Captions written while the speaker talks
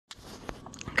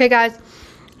Okay, guys,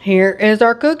 here is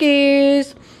our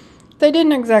cookies. They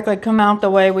didn't exactly come out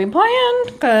the way we planned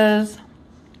because,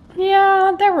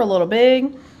 yeah, they were a little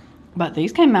big. But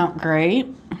these came out great.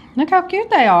 Look how cute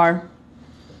they are.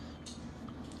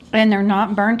 And they're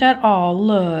not burnt at all.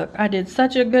 Look, I did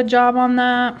such a good job on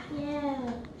that.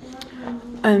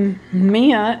 Yeah.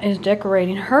 Mia is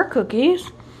decorating her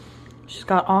cookies. She's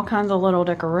got all kinds of little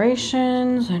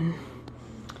decorations and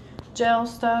gel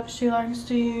stuff she likes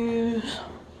to use.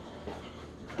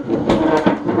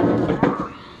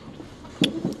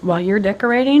 While you're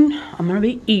decorating, I'm gonna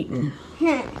be eating.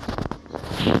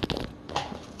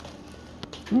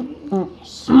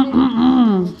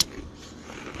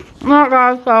 Alright,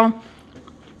 guys, so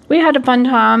we had a fun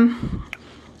time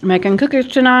making cookies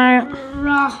tonight.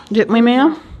 Didn't we,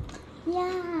 Mia?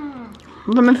 Yeah.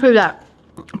 Let me see that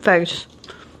face.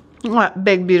 That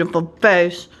big, beautiful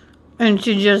face. And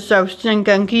she's just so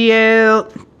stinking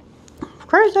cute.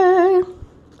 Crazy.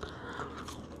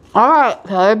 Alright,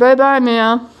 say bye-bye,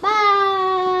 Mia.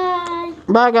 Bye.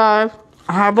 Bye, guys.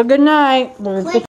 Have a good night.